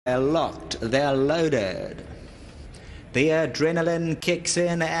They're locked, they're loaded. The adrenaline kicks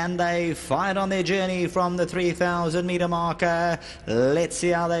in and they fight on their journey from the 3,000 metre marker. Let's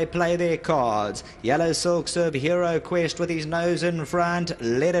see how they play their cards. Yellow Silk Serve, Hero Quest with his nose in front.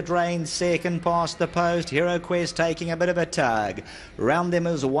 Let It Rain second past the post. Hero Quest taking a bit of a tug. Round them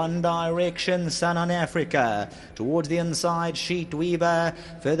is One Direction, Sun on Africa. Towards the inside, Sheet Weaver.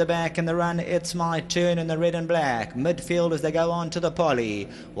 Further back in the run, It's My Turn in the red and black. Midfield as they go on to the poly.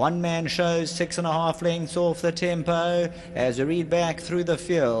 One man shows 6.5 lengths off the tempo. As we read back through the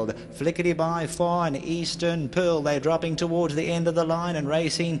field, Flickety By Farr and Eastern Pearl, they're dropping towards the end of the line and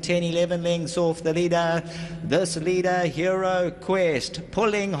racing 10-11 lengths off the leader. This leader, Hero Quest,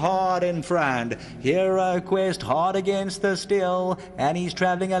 pulling hard in front. Hero Quest hard against the still, and he's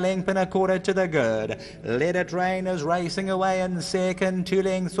travelling 1.25 lengths to the good. Let It Rain is racing away in second, 2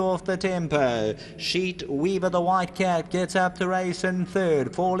 lengths off the tempo. Sheet Weaver, the white cat, gets up to race in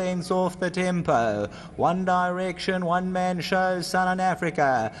third, 4 lengths off the tempo. One Direction, One Man Show, Sun on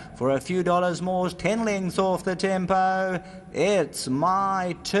Africa, for a few dollars more, 10 lengths off the tempo. It's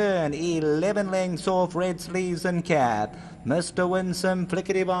My Turn, 11 lengths off Red Sleeves and Cap. Mr. Winsome,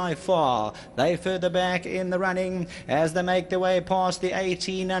 Flickety By Farr, they further back in the running as they make their way past the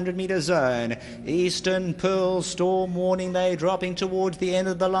 1,800 metre zone. Eastern Pearl, Storm Warning, they dropping towards the end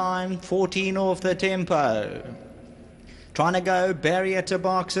of the line, 14 off the tempo. Trying to go barrier to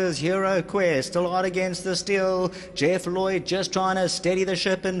boxes, Hero Quest still hard against the steel. Jeff Lloyd just trying to steady the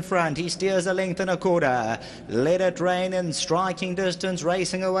ship in front. He steers 1.25 lengths. Let It Rain in striking distance,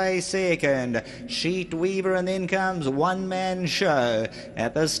 racing away second. Sheet Weaver, and then comes One Man Show.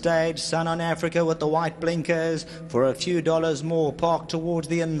 At this stage, Sun on Africa with the white blinkers for a few dollars more, parked towards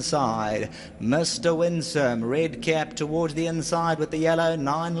the inside. Mr. Winsome, red cap towards the inside with the yellow,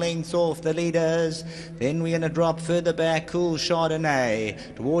 9 lengths off the leaders. Then we're going to drop further back. Cool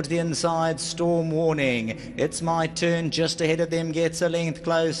Chardonnay towards the inside, Storm Warning. It's My Turn just ahead of them, gets a length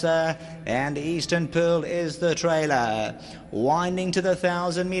closer, and Eastern Pearl is the trailer. Winding to the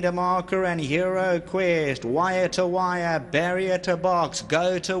 1,000 metre marker, and Hero Quest, wire to wire, barrier to box,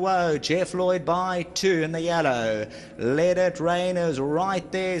 go to woe. Jeff Lloyd by 2 in the yellow. Let It Rain is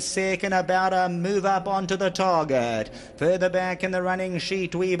right there second, about to move up onto the target. Further back in the running,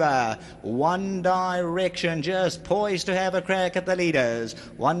 Sheet Weaver. One Direction just poised to have a crack at the leaders.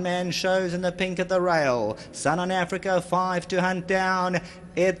 One Man Shows in the pink at the rail. Sun on Africa, 5 to hunt down.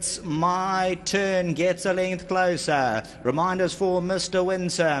 It's My Turn gets a length closer. Reminders for Mr.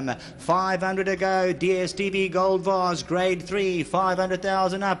 Winsome. 500 to go. DStv Gold Vase, Grade 3,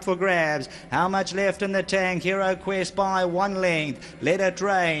 500,000 up for grabs. How much left in the tank? Hero Quest by 1 length. Let It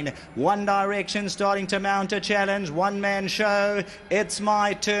Rain. One Direction starting to mount a challenge. One Man Show. It's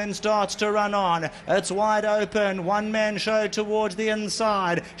My Turn starts to run on. It's wide open. One Man Show towards the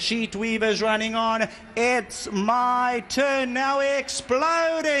inside. Sheet Weaver's running on. It's My Turn now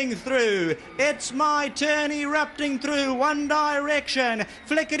exploding through. It's My Turn erupting through. One Direction,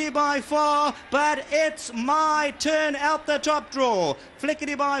 Flickety By Farr, but It's My Turn out the top draw.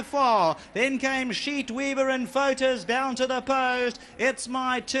 Flickety By Farr, then came Sheet Weaver and Photos down to the post. It's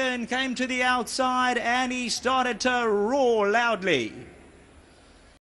My Turn came to the outside and he started to roar loudly.